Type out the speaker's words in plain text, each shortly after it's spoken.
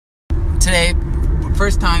Today,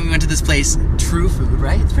 first time we went to this place, True Food,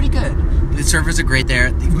 right? It's pretty good. The servers are great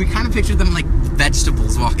there. We kind of pictured them like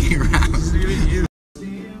vegetables walking around.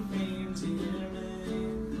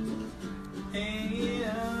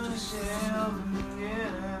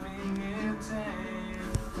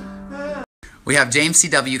 We have James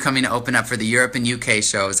CW coming to open up for the Europe and UK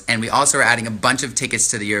shows, and we also are adding a bunch of tickets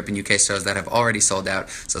to the Europe and UK shows that have already sold out,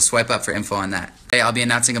 so swipe up for info on that. Today I'll be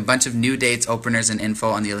announcing a bunch of new dates, openers, and info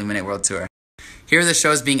on the Illuminate World Tour. Here are the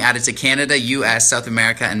shows being added to Canada, US, South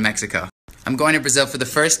America, and Mexico. I'm going to Brazil for the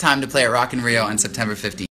first time to play at Rock in Rio on September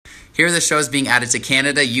 15th. Here are the shows being added to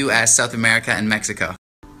Canada, US, South America, and Mexico.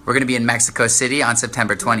 We're going to be in Mexico City on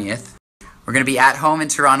September 20th. We're going to be at home in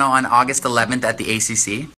Toronto on August 11th at the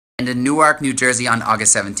ACC. And in Newark, New Jersey on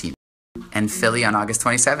August 17th, and Philly on August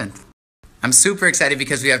 27th. I'm super excited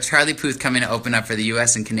because we have Charlie Puth coming to open up for the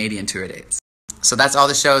US and Canadian tour dates. So that's all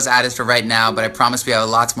the shows added for right now, but I promise we have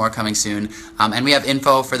lots more coming soon. And we have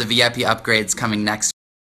info for the VIP upgrades coming next.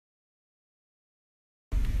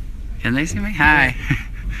 Can they see me? Hi.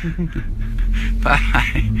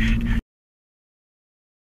 Bye.